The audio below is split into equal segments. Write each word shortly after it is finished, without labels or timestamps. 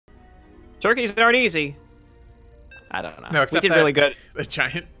Turkeys aren't easy. I don't know. No, except we did really good. The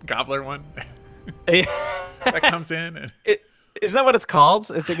giant gobbler one Yeah. that comes in. And Is that what it's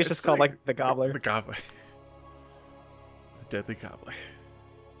called? I think it's just called like the gobbler. The gobbler. The deadly gobbler.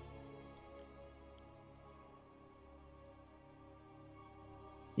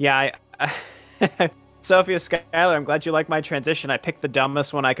 Yeah, Sophia Skyler, I'm glad you like my transition. I picked the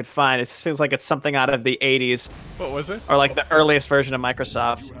dumbest one I could find. It feels like it's something out of the 80s. What was it? Or like the earliest version of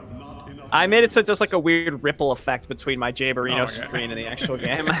Microsoft. I made it so it does like a weird ripple effect between my Jayborino screen and the actual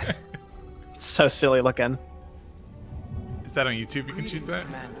game. It's so silly looking. Is that on YouTube? You can choose that?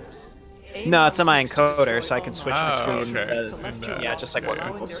 No, it's on my encoder, so I can switch between. Okay. Yeah, just like what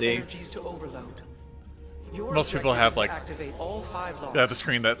people see. Most people have like the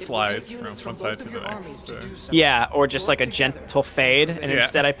screen that slides from one side to the next. Yeah, or just like a gentle fade, and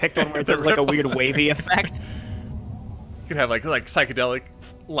instead I picked one where it does like a weird wavy effect. You could have like psychedelic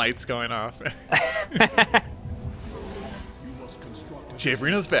lights going off.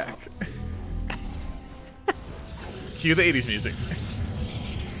 Jayborino's back. Cue the 80s music.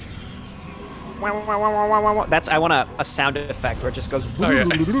 That's I want a sound effect where it just goes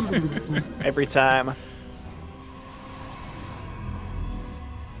every time.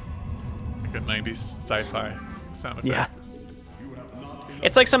 Like a 90s sci-fi sound effect. Yeah.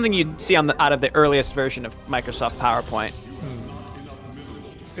 It's like something you'd see on out of the earliest version of Microsoft PowerPoint.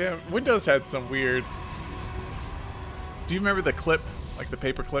 Yeah, Windows had some weird... Do you remember the clip, like the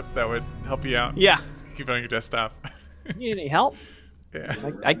paper clip that would help you out? Yeah. Keep it on your desktop. You need any help? Yeah.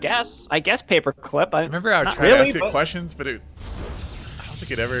 I guess paperclip. I remember I would try to ask you questions, but I don't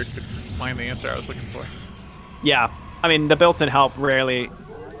think it ever could find the answer I was looking for. Yeah, I mean the built-in help rarely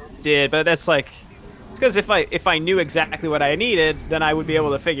did, but that's like it's because if I knew exactly what I needed, then I would be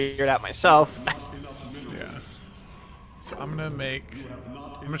able to figure it out myself. Yeah. So I'm gonna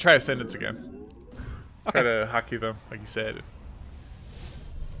try Ascendants again. Okay. Try to hockey them, like you said.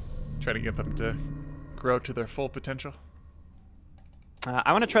 Try to get them to grow to their full potential.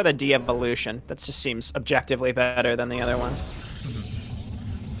 I want to try the de-evolution. That just seems objectively better than the other one.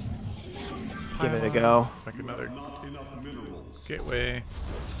 Give it a go. Let's make another gateway.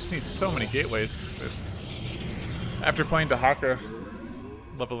 Just need so many gateways. After playing Dahaka,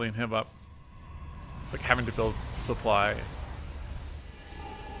 leveling him up, like having to build supply.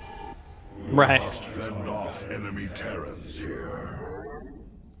 Right. Must fend off enemy Terrans here.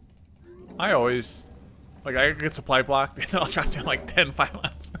 I always, like, I get supply blocked and I'll drop down like 10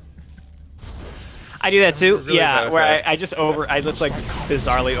 pylons. I do that too. Really yeah, where I just like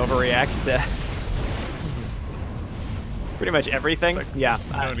bizarrely overreact to pretty much everything. Like, yeah,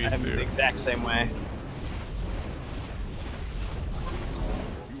 no I'm need to. the exact same way.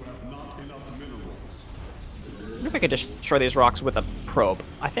 I wonder if I could destroy these rocks with a probe.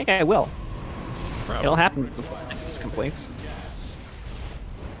 I think I will. Probably. It'll happen before this completes.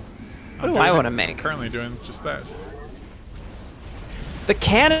 What do I want to make? Currently doing just that. The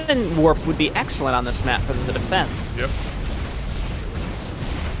cannon warp would be excellent on this map for the defense. Yep.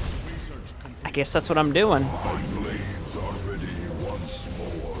 I guess that's what I'm doing. My blades are ready once more.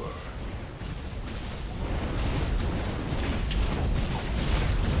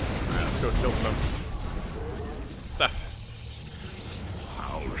 Alright, let's go kill some stuff.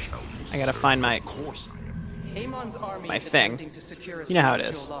 I gotta find my thing. You know how it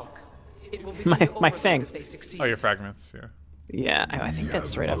is. My thing. Oh, your fragments, yeah. Yeah, I think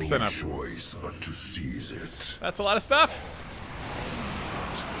that's right up here. Set up. Choice but to seize it. That's a lot of stuff.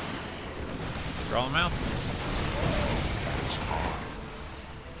 Draw them out.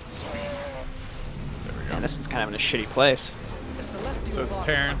 There we go. Man, this one's kind of in a shitty place. So it's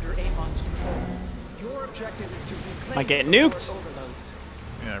Terran. Might get nuked.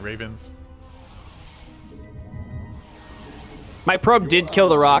 Yeah, Ravens. My probe did kill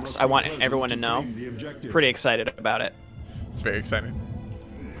the rocks. I want everyone to know. Pretty excited about it. It's very exciting.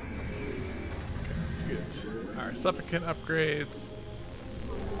 Okay, let's get our supplicant upgrades.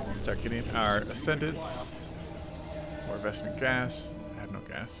 Start getting our ascendants. More investment gas. I have no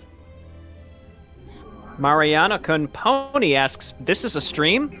gas. Mariana Pony asks, "This is a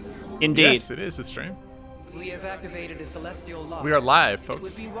stream?" Indeed. Yes, it is a stream. We have activated a celestial lock. We are live, It folks.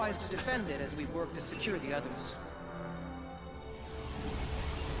 would be wise to defend it as we work to secure the others.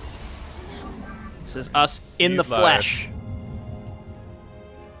 This is us in the Live. flesh.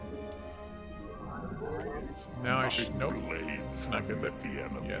 So now I should. Nope. It's not good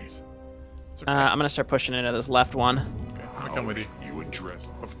yet. It's okay. I'm gonna start pushing into this left one. Okay, I'm gonna come with you. You address.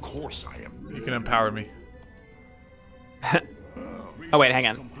 Of course I am. You can empower me. Oh wait, hang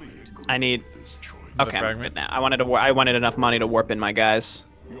on. I need. Another Okay, I'm fragment. good now. I wanted enough money to warp in my guys.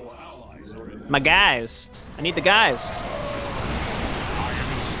 Your allies are My guys. I need the guys.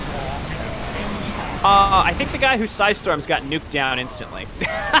 I think the guy who Psystorms got nuked down instantly.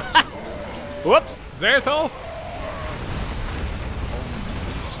 Whoops. Zeratul.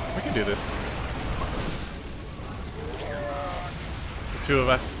 We can do this. The two of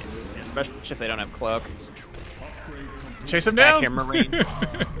us. Especially if they don't have cloak. Chase him down. Back here, Marine.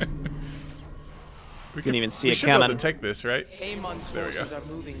 We Didn't even see we it should be able coming. to take this, right? Amon's There we go. forces are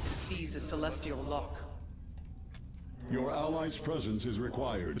moving to seize the celestial lock. Your allies' presence is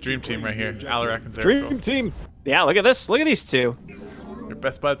required. The dream to team claim right here. the Alarak objective. and Dream Zeratul. team. Yeah, look at this. Look at these two. They're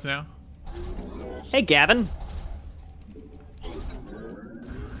best buds now. Hey, Gavin.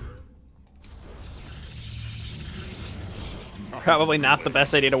 Probably not the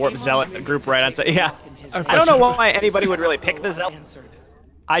best idea to warp Zealot group right on. Yeah, I don't know why anybody would really pick the Zealot.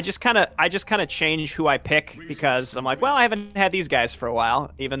 I just kind of change who I pick because I'm like, well, I haven't had these guys for a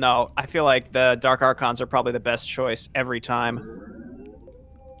while. Even though I feel like the Dark Archons are probably the best choice every time.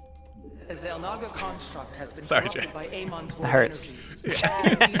 The Zelnaga construct has been Sorry, corrupted Jay. by Amon's That hurts.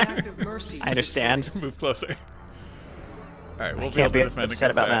 I understand. Move closer. All right, we'll be Can't able be to defend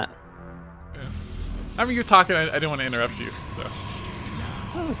upset against about that. that. I mean, you're talking. I didn't want to interrupt you, so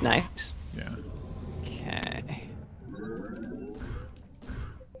That was nice. yeah. Okay.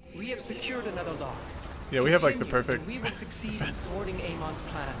 We have secured another lock. Yeah, we have like the Continue, perfect. and we will succeed in thwarting Amon's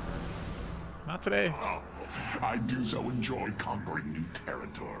plan. Not today. I do so enjoy conquering new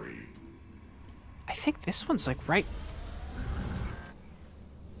territory. I think this one's like right.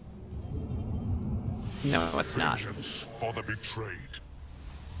 No, it's not. Vengeance for the betrayed.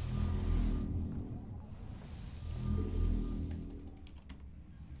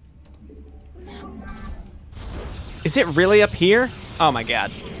 Is it really up here? Oh my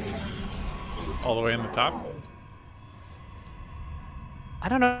god. All the way in the top. I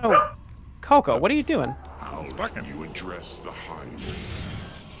don't know. Coco, what are you doing? How Sparking. you address the High Lord?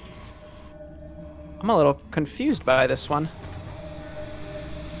 I'm a little confused by this one.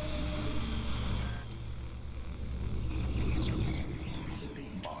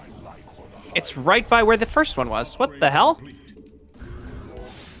 My life for the High It's right by where the first one was. What the hell?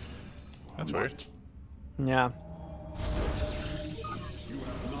 That's weird. Yeah.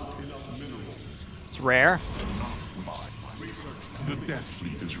 It's rare. The Death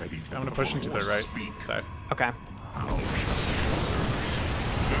Fleet is ready for I'm gonna push him to the right side. Okay. Not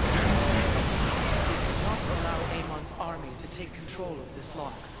allow Amon's army to take control of this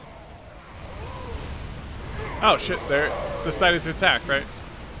lock. Oh shit! They're decided to attack, right?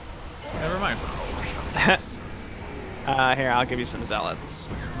 Never mind. Here, I'll give you some zealots.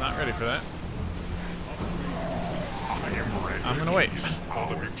 I'm not ready for that. I am ready. I'm gonna wait. For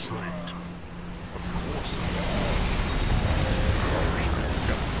the betrayed. Let's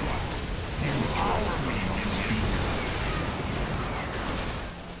go.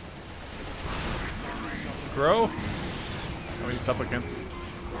 Grow. Oh, we need supplicants.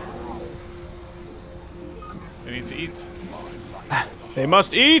 They need to eat. They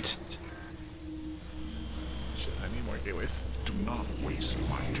must eat! Shit, I need more gateways. Do not waste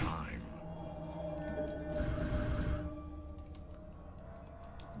my time.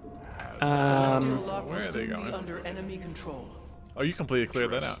 Celestial lock where will are they soon be going? under enemy control. Oh, you completely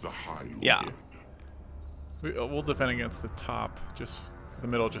cleared that Address out. the High Lord. Yeah. We'll defend against the top. Just the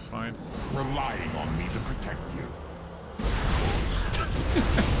middle, just fine. Relying on me to protect you.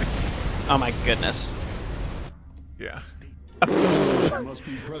 Oh my goodness. Yeah.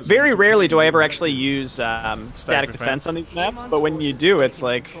 Very rarely do I ever actually use static defense on these maps, but when you do, it's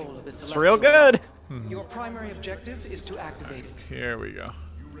like, Control of the it's real celestial good. lock. Your primary objective is to activate it. Here we go.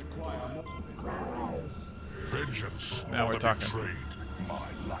 Vengeance Now for we're the talking. betrayed. My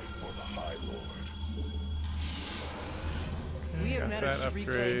life for the High Lord. We have got managed to that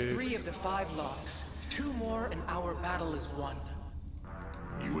reclaim upgrade. 3 of the 5 locks. 2 more and our battle is won.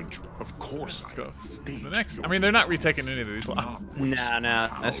 You enjoy. Of course. Let's go to the next. I mean, they're not retaking any of these locks. No,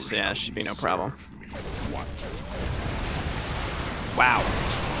 this yeah, should be no problem. What? Wow.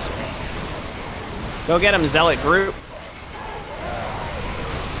 Go get him, Zealot group.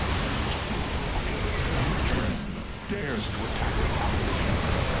 Dares to attack.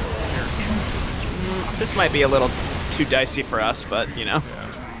 This might be a little too dicey for us, but you know.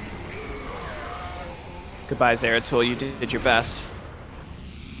 Goodbye, Zeratul. You did your best.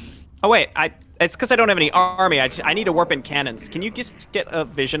 Oh wait, it's because I don't have any army. I need to warp in cannons. Can you just get a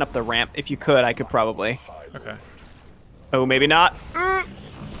vision up the ramp? If you could, I could probably. Okay. Oh, maybe not.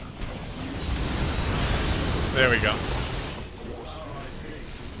 There we go.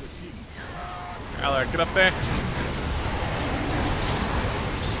 Alarak, get up there.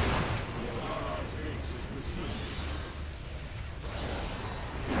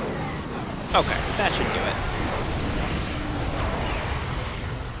 Okay, that should do it.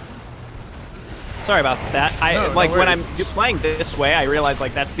 Sorry about that. No when I'm worries. playing this way, I realize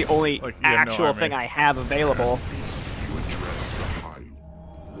like that's the only Like, you have no actual army. thing I have available. You address the height.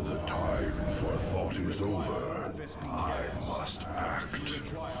 The time for thought is over. I must act.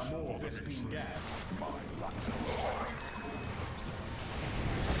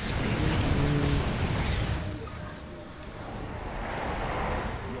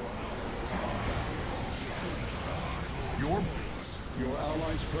 Your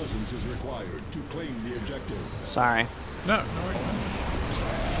allies' presence is required to claim the objective. Sorry. No worries.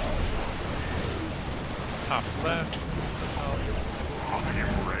 Top left. I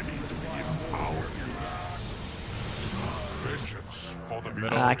am ready to empower you. Vengeance for the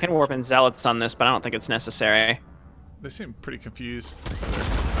middle. I can warp in zealots on this, but I don't think it's necessary. They seem pretty confused.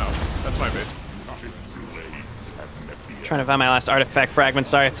 Oh, that's my base. Trying to find my last artifact fragment.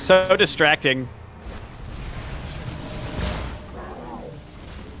 Sorry, it's so distracting.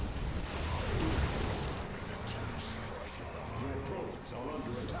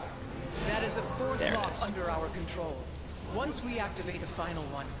 That is the fourth There it lock is. under our control. Once we activate the final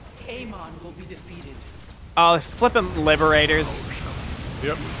one, Amon will be defeated. Oh, flipping liberators.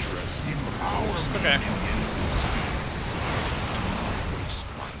 Yep. It's okay.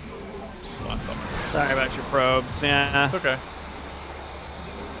 Just lost all my base. Sorry about your probes. Yeah. It's okay.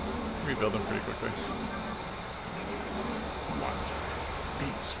 Rebuild them pretty quickly.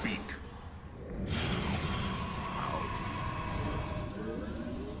 Speak.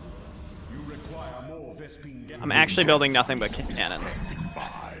 I'm actually building nothing but cannons.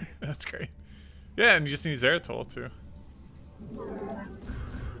 That's great. Yeah, and you just need Zeratul to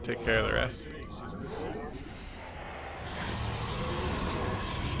take care of the rest.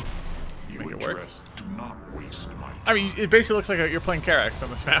 Make it work. Do not waste my time. I mean, it basically looks like you're playing Karax on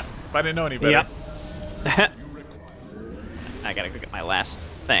this map. If I didn't know any better. Yep. I gotta go get my last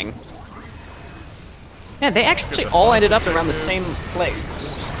thing. Man, they actually all ended up around the same place.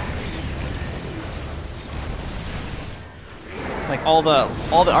 Like all the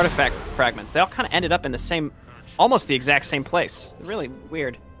artifact fragments, they all kind of ended up in the same, almost the exact same place. Really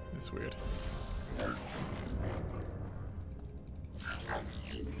weird. It's weird.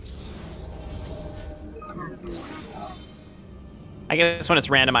 I guess when it's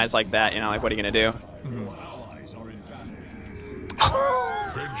randomized like that, you know, like what are you gonna do?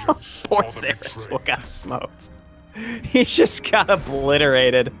 Vengeance Poor for the Zeratul betrayed. got smoked. He just got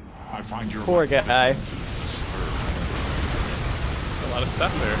obliterated. I find your Poor guy. There's a lot of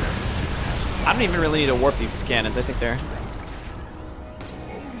stuff there. I don't even really need to warp these cannons. I think they're. I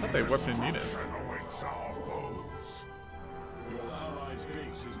thought they warped in units. awaits our foes.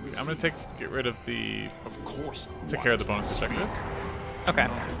 I'm gonna get rid of the. Of course, Take care of the bonus objective. Okay.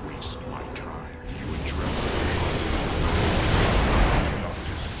 waste my time. You address enough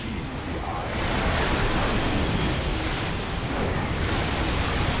to see the eye.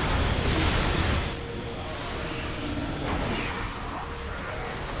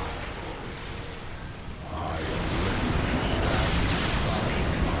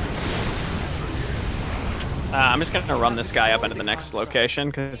 I'm just gonna run this guy up into the next location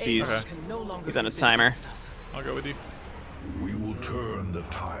because Amon he's can no longer he's on a be timer. against us. I'll go with you. We will turn the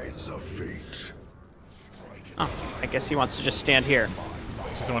tides of fate. Oh, I guess he wants to just stand here.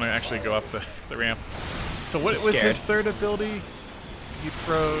 Just want to actually go up the ramp. So what He's was scared. his third ability? He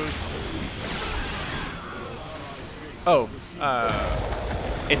throws. Oh,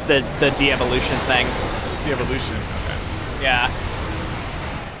 It's the de-evolution thing. the evolution. Okay. Yeah.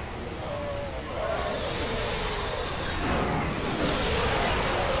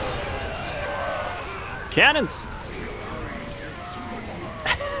 Cannons.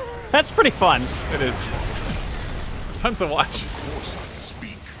 That's pretty fun. It is. It's fun to watch.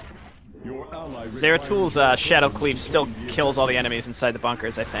 Your ally Zeratul's Shadow Cleave still kills all the enemies inside the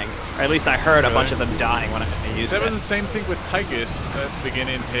bunkers, I think. Or at least I heard a bunch of them dying when I used That was it. the same thing with Tychus at the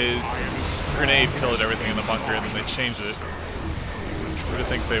beginning. His grenade killed everything in the bunker, and then they changed it. I would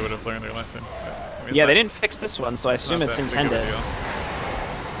think they would have learned their lesson. But, I mean, Yeah, it's they not- didn't fix this one, so I assume not it's that big of a intended. deal.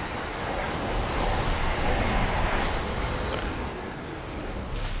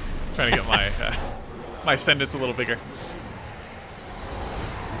 Trying to get my my ascendants a little bigger.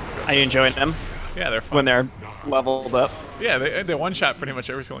 Are you enjoying them Yeah, they're fun. when they're leveled up? Yeah, they one shot pretty much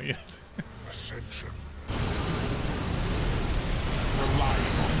every single unit. Ascension.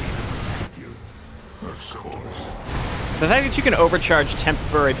 Of course. The fact that you can overcharge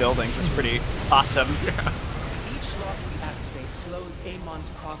temporary buildings is pretty awesome. Each lock we activate slows Amon's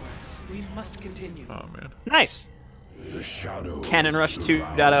progress. We must continue. Oh man. Nice. The shadow. Cannon Rush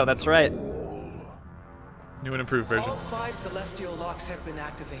 2.0, that's right. New and improved version. All 5 celestial locks have been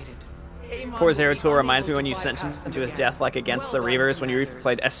activated. Amon Poor will be Zeratul reminds me unable when to you sent him bypass them to his again. death, like against Well the done, Reavers when you Reavers.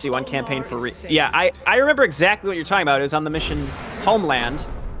 played SC1 campaign for You are Yeah, I remember exactly what you're talking about. It was on the mission Homeland,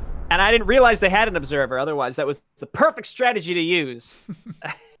 and I didn't realize they had an observer. Otherwise, that was the perfect strategy to use.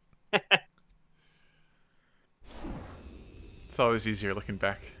 It's always easier looking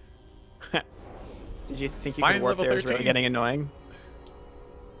back. Did you think you Fine, could warp level there? Is really 13. getting annoying.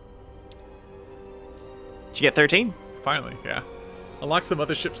 Did you get 13? Finally, yeah. Unlocks the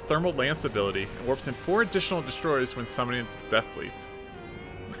mothership's thermal lance ability and warps in 4 additional destroyers when summoning the Death Fleet.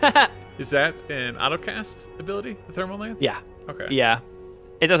 Is that an autocast ability, the thermal lance? Yeah. Okay. Yeah.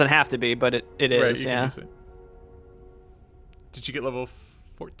 It doesn't have to be, but it Right, is, you can yeah. use it. Did you get level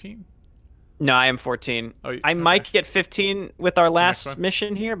 14? No, I am 14. Oh, I might okay. get 15 with our Next last one?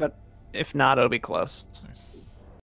 mission here, but if not, it'll be close. Nice.